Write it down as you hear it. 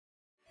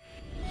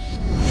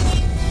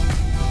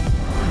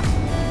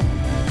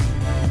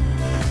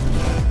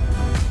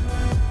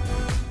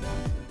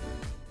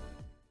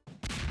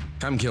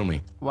Come kill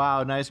me.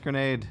 Wow, nice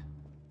grenade.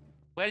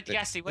 Where did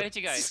Gassy? Where did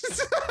you go?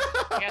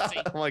 Gassy.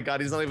 Oh my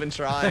god, he's not even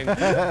trying.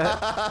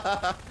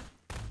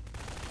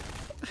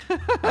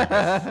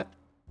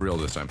 Real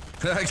this time.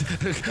 Thank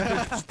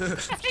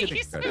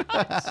you so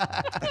much.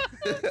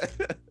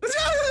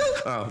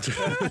 Oh.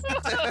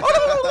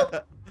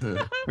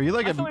 Were you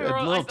like a I thought we were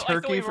all- little I thought we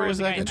turkey were for all a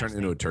the game. second? Turned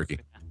into a turkey.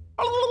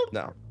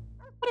 No.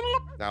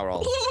 Now we're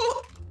all.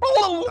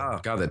 Oh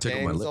god, that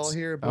tickled my Gang's all lips.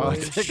 here, Oh, it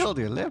boys. tickled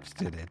your lips,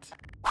 did it?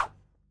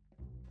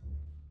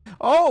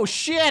 Oh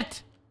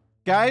shit,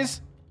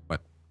 guys!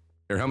 What?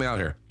 Here, help me out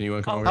here. Can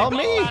you come over help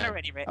here? me.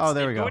 Already, Ritz. Oh,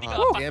 there we You've go. already got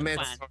Woo. a fucking Damn it.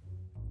 plan.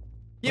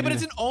 Yeah, but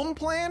it's an ohm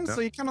plan, Yeah.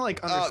 so you kind of like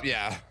Oh understand.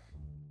 yeah.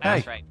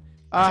 That's Hey. right.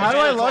 How do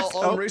I look?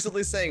 All Oh,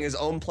 recently saying his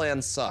own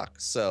plans suck.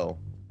 So.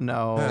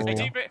 no. I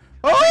do,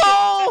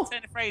 Oh!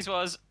 the phrase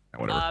was,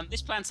 Whatever.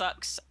 this plan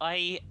sucks.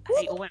 I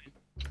hate all women.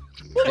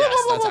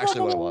 Yes, that's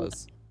actually what it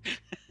was.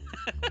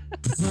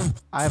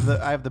 I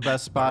have the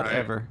best spot Alright.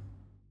 ever.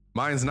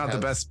 Mine's not the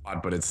best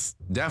spot, but it's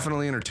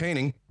definitely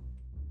entertaining.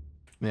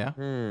 Yeah.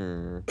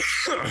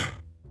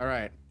 All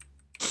right.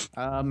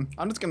 I'm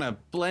just gonna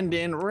blend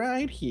in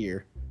right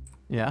here.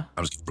 Yeah.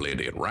 I'm just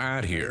bleeding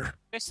right here.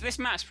 This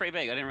map's pretty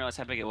big. I didn't realize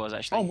how big it was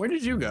actually. Oh, where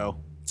did you go?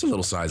 It's a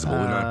little sizable,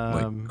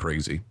 not like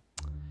crazy.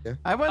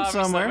 I went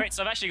somewhere. Ritz,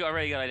 I've actually got a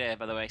really good idea,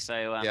 by the way. So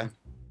Yeah.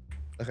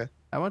 Okay.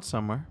 I went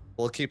somewhere.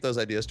 We'll keep those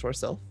ideas to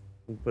ourselves.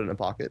 We'll put it in a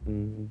pocket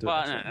and do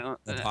Well, it. no,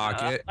 The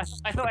pocket.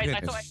 I thought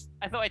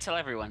I'd tell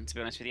everyone. To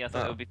be honest with you, I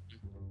thought it would be.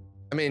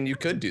 I mean, you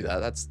could do that.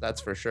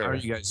 That's for sure. How are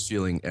you guys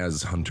feeling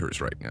as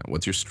hunters right now?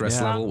 What's your stress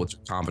Yeah. level? What's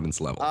your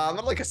confidence level? I'm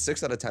at like a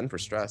 6 out of 10 for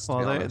stress. To Well,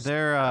 be honest.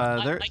 they're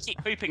I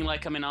keep pooping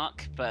like I'm in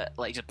Ark, but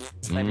like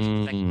just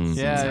everything.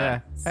 yeah.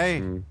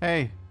 Hey,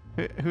 hey,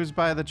 who's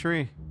by the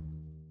tree?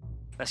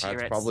 That's you,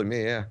 That's Ritz. probably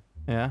me. Yeah.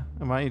 Yeah.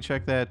 Why don't you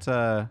check that?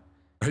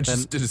 I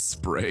just did a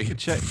spray.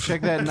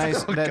 Check that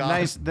nice, Oh, God.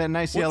 that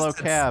nice What's yellow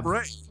that cab.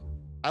 spray?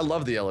 I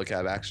love the yellow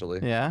cab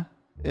actually. Yeah.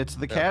 It's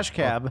the cash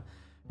cab.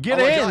 Get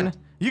Oh my in. God.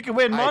 You can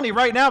win money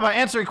right now by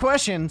answering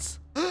questions.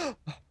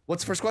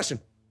 What's the first question?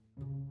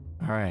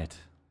 All right.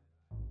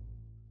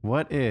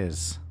 What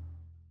is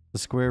the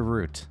square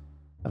root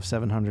of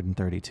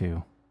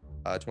 732?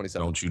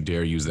 27. Don't you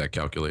dare use that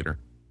calculator.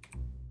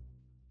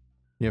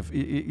 You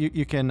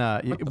can.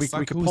 We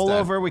fuck? could Who's pull that?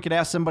 over. We could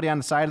ask somebody on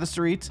the side of the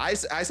street. I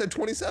said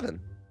 27.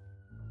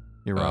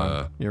 You're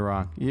wrong. You're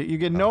wrong. You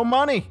get no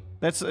money.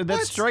 That's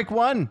strike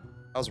one.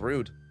 That was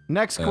rude.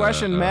 Next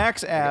question.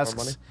 Max get more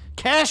money? asks,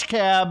 cash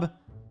cab.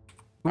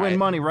 Win Alright.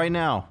 money right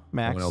now,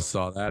 Max. Someone else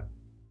saw that.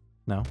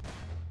 No.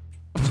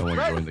 Someone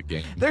joined the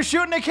game. They're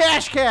shooting a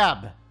cash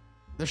cab.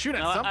 They're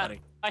shooting No, at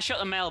somebody. I shot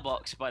the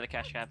mailbox by the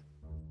cash cab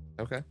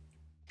Okay.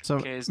 So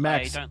because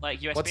Max. I don't like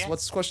USPS.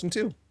 What's question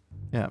 2?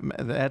 Yeah,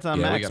 that's on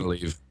Yeah, we Max. gotta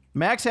leave.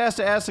 Max has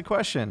to ask a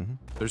question.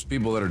 There's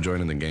people that are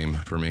joining the game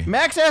for me.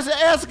 Max has to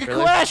ask a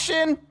Really?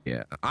 question.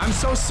 Yeah. I'm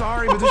so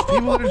sorry, but there's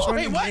people that are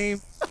joining the what?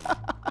 game.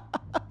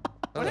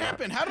 What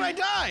happened? How did I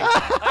die?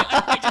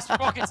 I just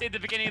rocketed the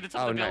beginning of the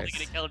top Oh, of the building nice.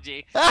 and it killed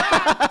you.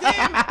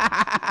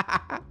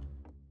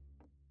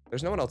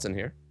 There's no one else in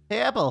here. Hey,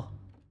 Apple.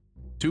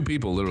 2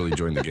 people literally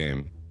joined the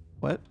game.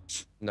 What?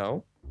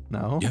 No.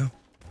 No. Yeah.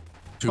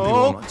 2 Oh.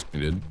 people on my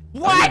screen did.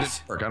 What? Maybe it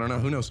didn't work. I don't know.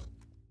 Who knows?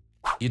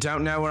 You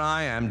don't know what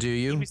I am, do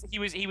you?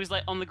 He was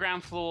like on the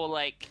ground floor,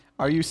 like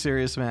Are you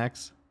serious,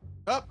 Max?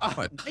 What?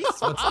 What's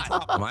the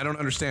problem? I don't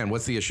understand.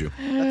 What's the issue?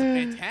 That's a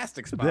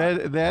fantastic spot.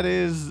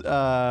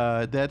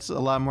 That's a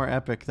lot more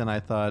epic than I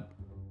thought.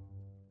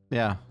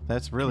 Yeah,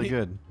 that's really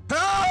good.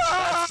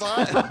 That's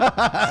fine. Ritz,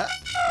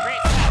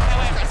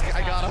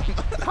 I got him.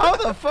 How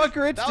the fuck,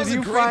 Rich, That did was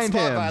you a great find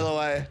spot, him? by the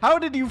way. How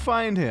did you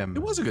find him?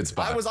 It was a good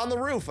spot. I was on the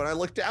roof and I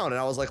looked down and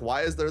I was like,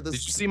 why is there this?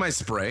 Did you see my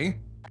spray?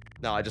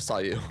 No, I just saw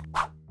you.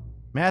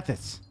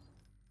 Mathis.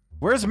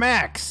 Where's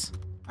Max?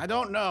 I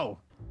don't know.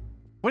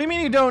 What do you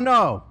mean you don't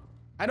know?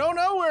 I don't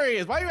know where he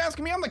is. Why are you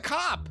asking me? I'm the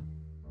cop.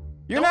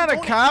 You're No, not a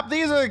don't- cop.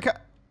 These are the cops.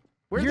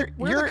 We're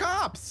the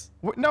cops.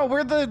 No,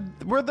 we're the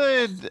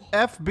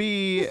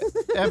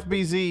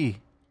FBZ.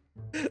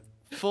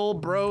 Full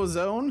bro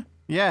zone.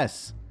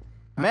 Yes.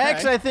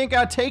 Max, Okay. I think,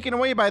 got taken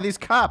away by these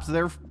cops.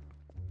 Well,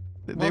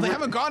 they were-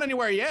 haven't gone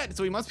anywhere yet,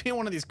 so he must be in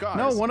one of these cars.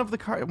 No, one of the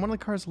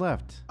cars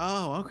left.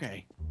 Oh,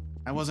 okay.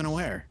 I wasn't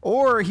aware.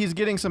 Or he's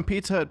getting some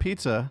Pizza Hut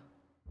pizza.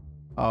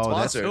 Oh,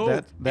 that's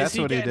Sponsored. that's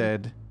he what he getting-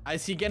 did. I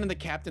see getting the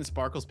Captain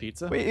Sparkles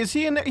pizza. Wait, is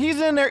he in there?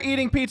 He's in there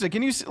eating pizza.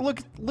 Can you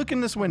look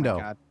in this window?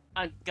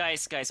 God.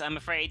 guys, I'm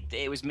afraid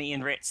it was me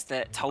and Ritz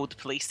that told the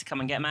police to come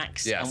and get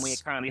Max, Yes. and we are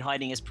currently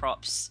hiding as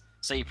props.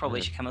 So you probably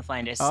should come and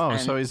find us. Oh,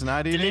 and so he's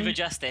not eating? deliver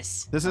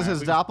justice. This is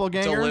his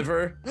doppelganger?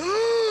 Deliver.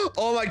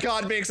 Oh my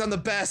god, Minx, I'm the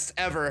best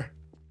ever.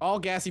 All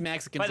gassy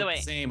Mexicans By the look way-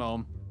 the same,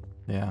 Ohm.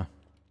 Yeah.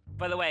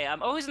 By the way,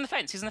 oh, who's in the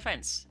fence? Who's in the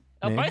fence?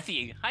 Oh, Me? both of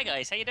you. Hi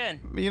guys, how you doing?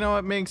 You know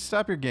what, Minx?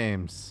 Stop your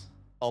games.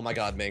 Oh my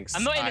god, Minx.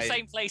 I'm not in the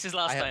same place as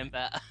last I have- time,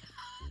 but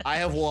I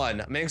have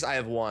one. Minx, I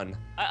have one.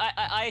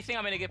 I think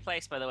I'm in a good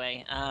place, by the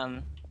way.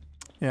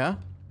 Yeah?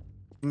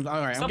 All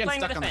right, Stop I'm getting playing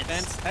stuck with on the the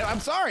fence. fence. I'm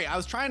sorry. I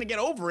was trying to get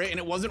over it, and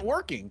it wasn't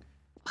working.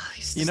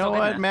 You know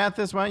what,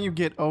 Mathis? Why don't you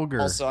get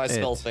ogre? Also, I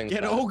spell things.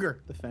 Get bad.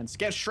 ogre the fence.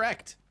 Get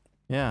Shrek'd.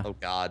 Yeah. Oh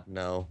God,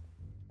 no.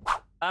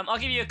 I'll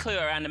give you a clue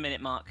around the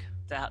minute mark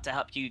to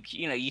help you.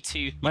 You know, you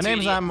two. My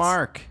name's not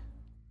Mark.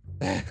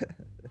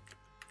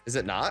 Is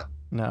it not?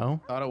 No.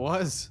 Thought it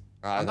was.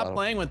 I'm not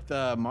playing with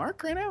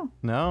Mark right now.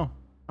 No.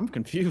 I'm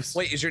confused.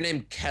 Wait, is your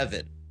name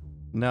Kevin?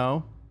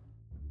 No.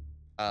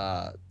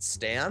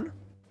 Stan?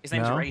 His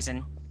name's No.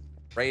 Raisin.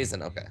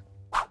 Raisin, okay.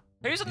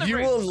 Who's on the You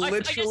roof? will I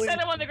just literally- said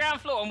him on the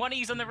ground floor, and one of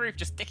you's on the roof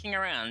just dicking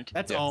around.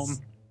 That's Yes. Ohm.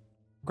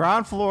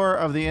 Ground floor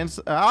of the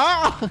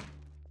Ah!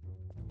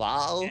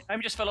 Wow.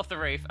 Ohm just fell off the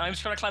roof. I'm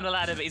just trying to climb the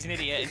ladder, but he's an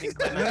idiot. He didn't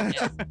climb it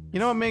yet. You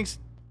know what makes?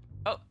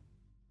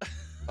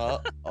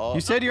 Oh.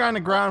 You said you're on the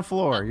ground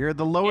floor. You're at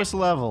the lowest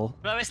level.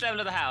 Lowest level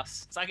of the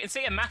house. So I can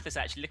see a Mathis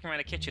actually looking around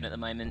the kitchen at the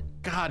moment.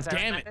 God Is that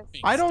damn it.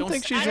 Mathis? I don't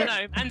think she's. And a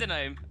gnome, and a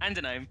gnome, and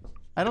a gnome.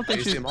 I don't think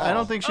You she's. see 'em I all.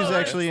 don't think she's Oh,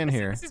 actually in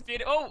here. This is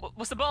beautiful. Oh,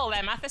 what's the ball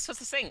there, Mathis? What's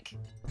the sink?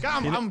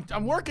 God,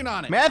 I'm working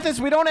on it. Mathis,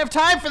 we don't have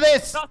time for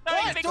this. Stop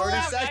throwing things 30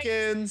 around, mate.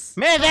 seconds.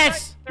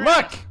 Mathis, Sorry.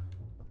 look.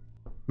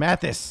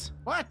 Mathis,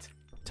 What?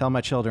 tell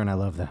my children I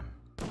love them.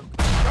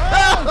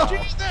 Oh,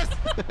 Jesus!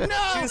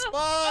 No! She's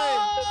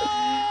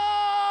fine.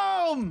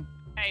 Ohm!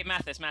 Hey,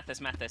 Mathis.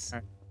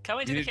 Alright. Come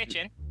into the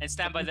kitchen and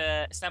stand by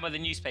the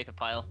newspaper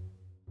pile,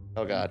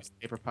 Oh God.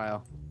 Paper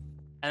pile.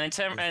 and then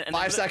turn. And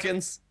 5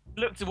 seconds.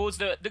 Look towards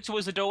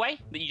the doorway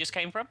that you just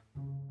came from.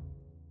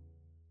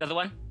 The other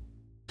one.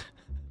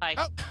 Hi.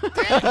 Oh,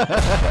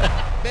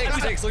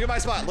 Thanks, look at my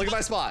spot. Look at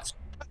my spot.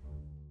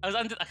 I was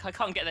under. I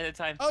can't get there in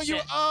time. oh, you.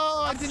 Shit.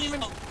 Oh, I didn't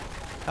even.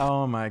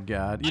 Oh my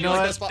God. You know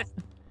like that what?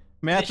 spot?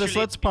 Mathis, Literally-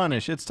 let's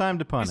punish. It's time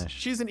to punish.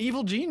 She's an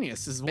evil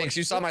genius. Is what. Thanks,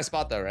 you saw my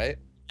spot though, right?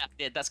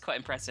 Yeah, that's quite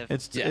impressive.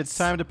 It's Yes.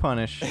 time to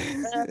punish.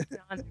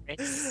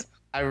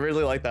 I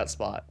really like that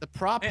spot. The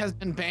prop has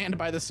been banned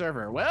by the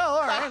server. Well,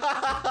 all right.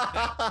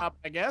 Prop,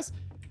 I guess.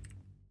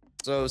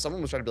 So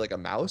someone was trying to be like a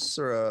mouse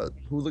or a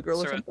hula girl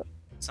or Sorry. something?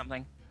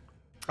 Something.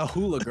 A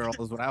hula girl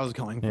is what I was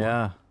going for.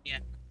 Yeah.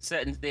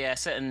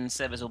 Certain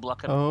servers will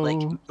block them, Oh. like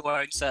your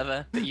own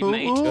server that you've Ooh,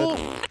 made. ooh.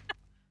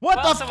 What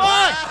Well, the someone-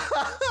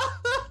 fuck?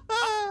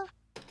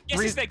 Yes,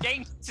 this is their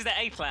game. This is their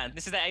A plan.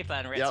 This is their A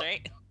plan, Ritz, Yep.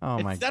 right? Oh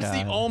my That's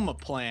God. the Ohm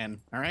plan.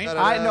 All right. No,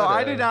 I know.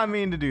 I did not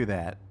mean to do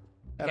that.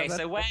 Okay,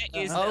 so where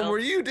is Oh, the were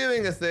you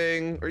doing a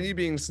thing? Are you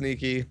being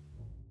sneaky?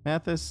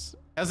 Mathis,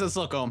 How's this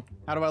look, Ohm?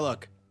 How do I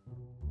look?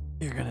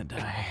 you're gonna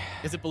die.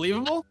 Is it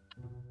believable?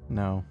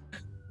 No.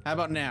 How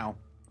about now?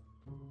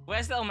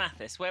 Where's little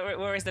Mathis?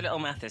 Where is the little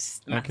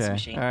Mathis? The Mathis Okay.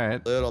 machine. All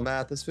right. Little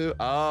Mathis food.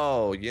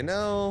 Oh, you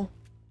know.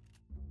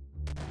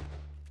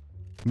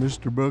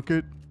 Mr.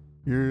 Bucket,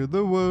 you're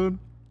the one.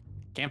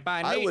 Can't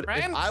find I me, would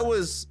friend. if I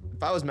was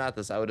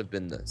Mathis, I would have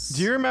been this.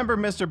 Do you remember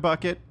Mr.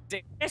 Bucket?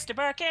 Mr.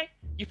 Burkett,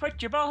 you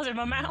put your balls in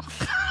my mouth.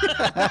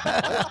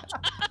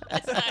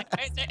 Is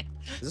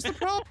Is this the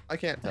prop? I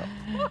can't tell.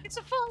 it's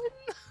a fun.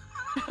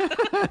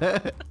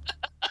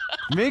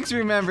 Minx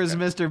remembers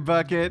Mr.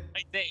 Bucket.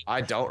 I do.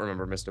 I don't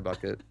remember Mr.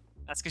 Bucket.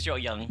 That's because you're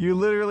young. You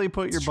literally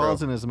put your It's balls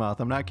true. in his mouth.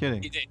 I'm not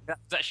kidding. You did. That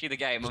was actually the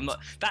game. I'm not.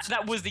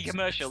 That was the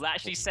commercial. That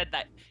actually said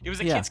that. It was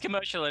a Yeah. kids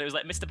commercial, and it was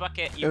like, Mr.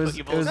 Bucket, you It put was-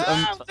 your it was, balls. in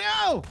my no,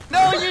 mouth." no.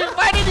 No,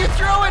 why did you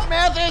throw it,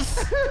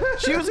 Mathis?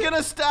 She was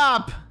gonna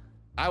stop.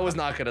 I was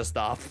not gonna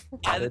stop.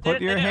 Yeah, they Put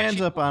don't- your they don't hands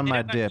actually- up on they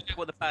my don't actually dip. know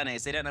what the plan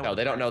is. They don't know. No, what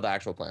they the don't plan know the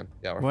actual plan.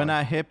 Yeah, we're When fine.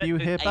 I hip, you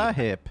hip, I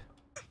hip.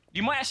 is.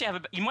 You might actually have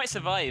a. You might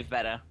survive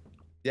better.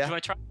 Yeah. Do you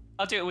want to try?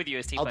 I'll do it with you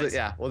as I'll do. T-Pose.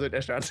 Yeah, we'll do it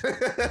next round.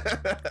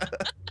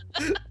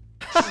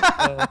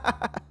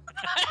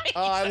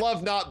 I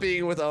love not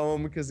being with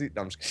Ohm because he.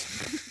 No, I'm just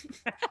kidding.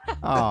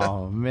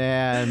 Oh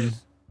man,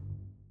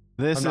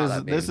 this I'm not is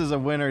that this mean. is a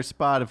winner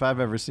spot if I've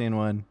ever seen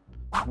one.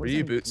 Were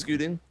you boot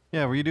scooting?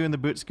 Yeah, were you doing the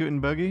boot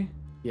scooting boogie?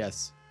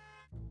 Yes.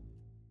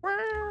 What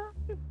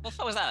the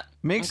fuck was that?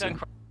 Minx, I'm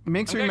going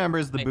Minx I'm going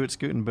remembers the crazy. boot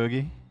scooting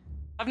boogie.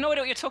 I've no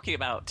idea what you're talking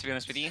about, to be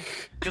honest with you,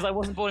 because I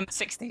wasn't born in the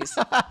 '60s.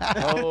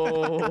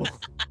 Oh,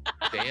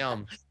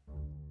 damn!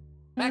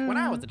 Back when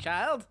I was a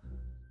child.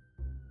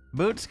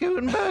 Boot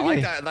scooting I like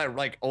boogie. that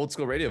like old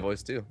school radio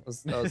voice too.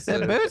 That was The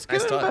boot nice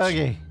scooting touch.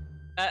 boogie.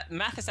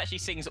 Mathis actually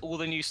sings all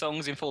the new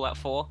songs in Fallout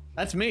 4.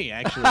 That's me,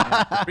 actually.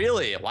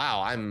 Really?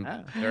 Wow, I'm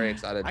Yeah. very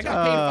excited. I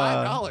got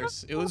paid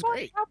 $5. It was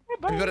great.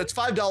 But it's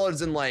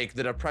 $5 in like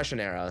the Depression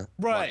era,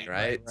 Right, money,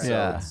 right? right. So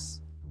Yeah.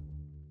 it's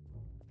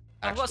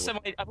I've got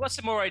actually-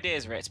 some more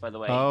ideas, Ritz, by the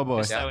way. Oh, boy.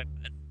 Just so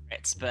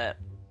Ritz, but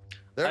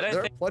There, I don't there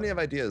are think- plenty of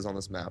ideas on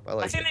this map. I I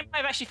like think it. they might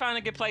have actually found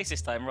a good place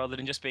this time rather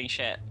than just being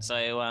shit. So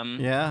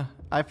Yeah,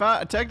 I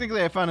found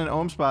I found an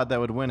ohm spot that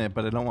would win it,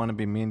 but I don't want to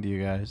be mean to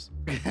you guys.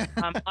 we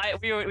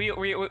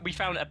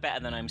found a better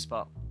than home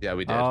spot. Yeah,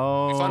 we did. We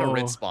found a Oh.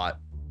 rid spot.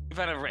 We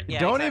found a yeah,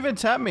 don't exactly. even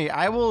tempt me.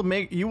 I will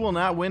make. You will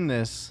not win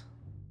this.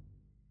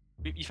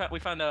 We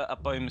found a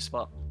bone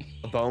spot.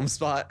 A bone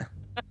spot.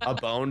 A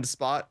boned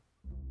spot.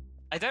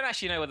 I don't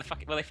actually know where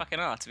they fucking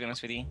are, to be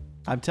honest with you.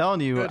 I'm telling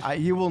you, Good.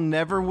 you will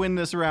never win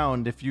this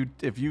round if you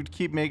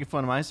keep making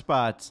fun of my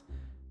spots.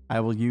 I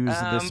will use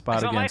this spot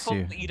it's not my against fault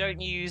you. that you don't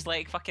use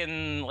like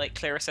fucking like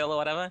Clearasil or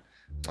whatever.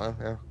 Oh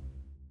yeah.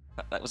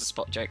 That was a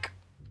spot joke.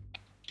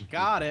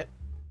 Got it.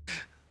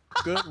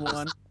 Good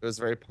one. It was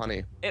very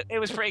punny. It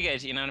was pretty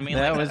good. You know what I mean?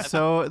 That Like,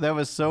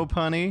 was so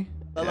punny.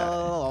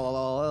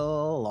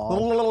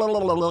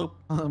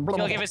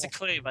 You'll give us a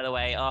clue, by the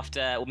way, after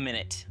a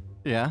minute.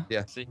 Yeah.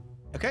 Yeah. See?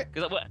 Okay.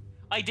 Because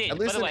I did. At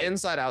least by the an way,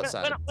 inside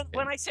outside.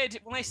 when I said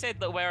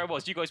that where I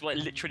was, you guys were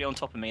like, literally on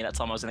top of me that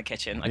time I was in the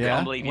kitchen. I Yeah.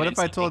 can't believe you What didn't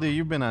if I see told me. you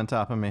you've been on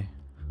top of me?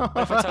 What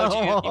if I told you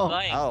you're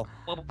lying? Oh.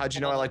 Well, How'd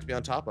you know I like to be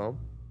on top of him?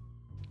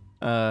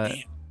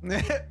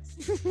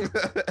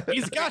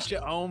 He's got you,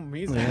 Ohm.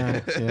 He's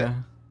Yeah. Yeah.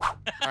 All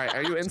right,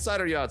 are you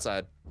inside or are you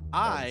outside?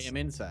 I am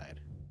inside.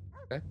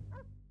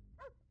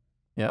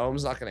 Yep.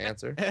 Ohm's not gonna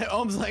answer.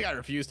 Ohm's like, I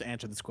refuse to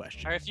answer this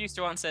question. I refuse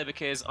to answer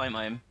because I'm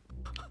home.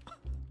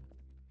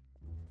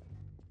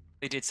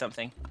 They did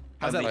something.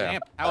 How's that Oh, yeah.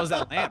 lamp? How was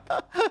that lamp?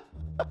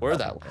 Where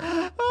that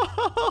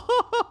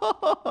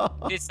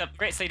one?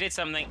 Grits, they did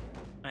something.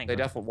 Hang They on.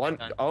 definitely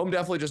Ohm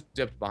definitely just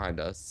dipped behind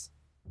us.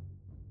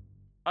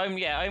 Ohm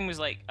was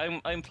like,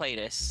 Ohm played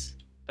us.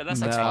 But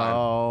that's like fine.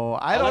 No,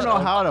 I I'll don't let know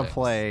Ohm how to play this.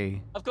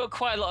 play. I've got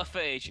quite a lot of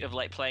footage of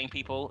like playing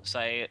people, so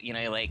you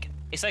know, like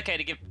it's okay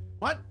to give.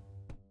 What?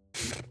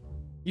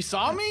 You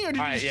saw me, or did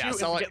you Alright, just yeah, shoot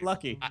so and like- get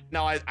lucky?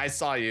 No, I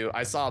saw you.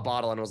 I saw a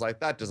bottle and was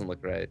like, that doesn't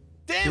look right.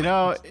 Damn You it!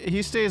 know,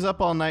 he stays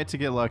up all night to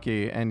get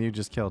lucky, and you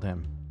just killed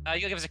him.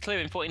 You'll give us a clue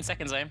in 14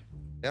 seconds, Ohm.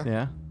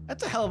 Yeah.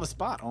 That's a hell of a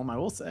spot, Ohm. I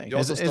will say. You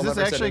Is also still this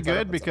never said actually inside good?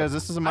 outside. Because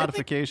this is a think-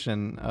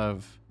 modification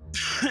of.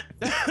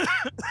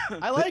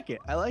 I like it.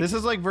 I like This it.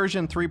 is like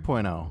version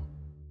 3.0. All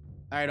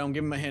right, Ohm.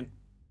 Give him a hint.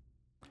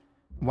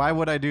 Why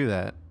would I do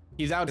that?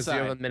 He's you outside.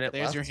 have a minute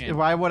There's left. your hint.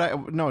 Why would I?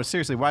 No,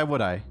 seriously, why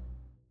would I?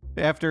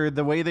 After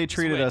the way they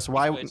treated Wood. us,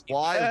 why? Wood.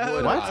 Why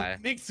would What? I?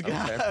 Mick's Okay.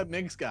 got,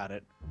 Mick's got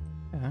it.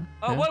 Yeah,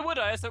 Oh, yeah. why would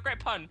I? It's a great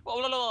pun.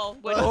 Oh,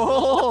 Wood.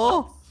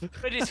 Oh.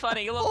 Wood is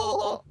funny.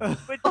 Wood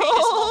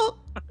penis.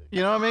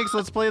 You know what, Mix?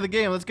 Let's play the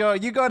game. Let's go.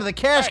 You go to the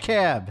cash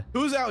cab.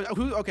 Who's out?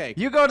 Who's okay?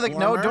 You go to the.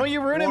 No, Warmer? don't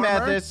you ruin it, Warmer?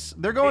 Mathis.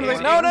 They're going to the.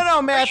 Warmer? No, no, no, Who are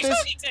you Mathis.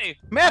 talking to?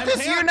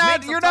 Mathis, here, you're not.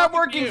 Mix, You're I'm not talking to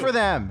working you. for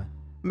them.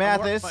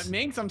 Mathis.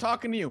 Minx, I'm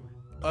talking to you.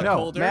 No,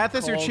 Colder,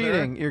 Mathis, you're colder.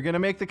 cheating. You're gonna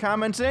make the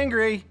comments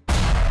angry.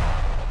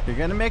 You're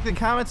gonna make the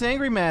comments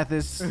angry,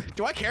 Mathis.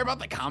 Do I care about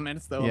the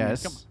comments though? I mean, come on.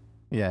 Yes.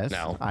 Yes.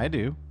 No. I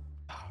do.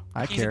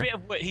 I He's care. a bit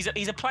of wood.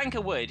 He's a plank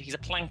of wood. He's a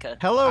planker.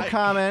 Hello, I-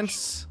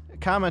 comments.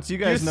 Comments. You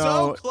You're guys know.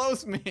 so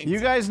close, Minx. You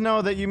guys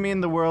know that you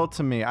mean the world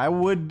to me. I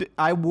would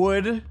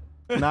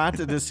not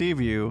deceive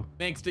you.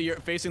 Minx, you're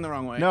facing the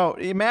wrong way. No,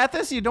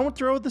 Mathis, you don't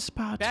throw the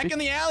spots. Back in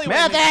the alleyway.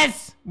 Minx.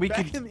 Mathis. We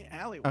Back could. in the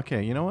alleyway.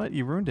 Okay, you know what?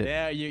 You ruined it.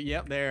 Yeah,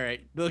 yep, there.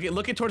 Right.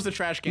 Look it towards the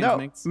trash cans, No,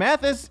 Minx.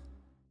 Mathis.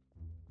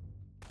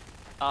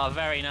 Oh,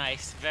 very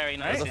nice. Very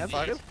nice. Right, the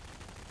indeed.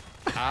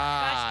 fuck?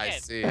 Ah, I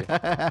Trash see.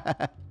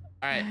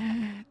 All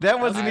right. That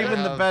wasn't I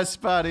even the have- best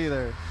spot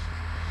either.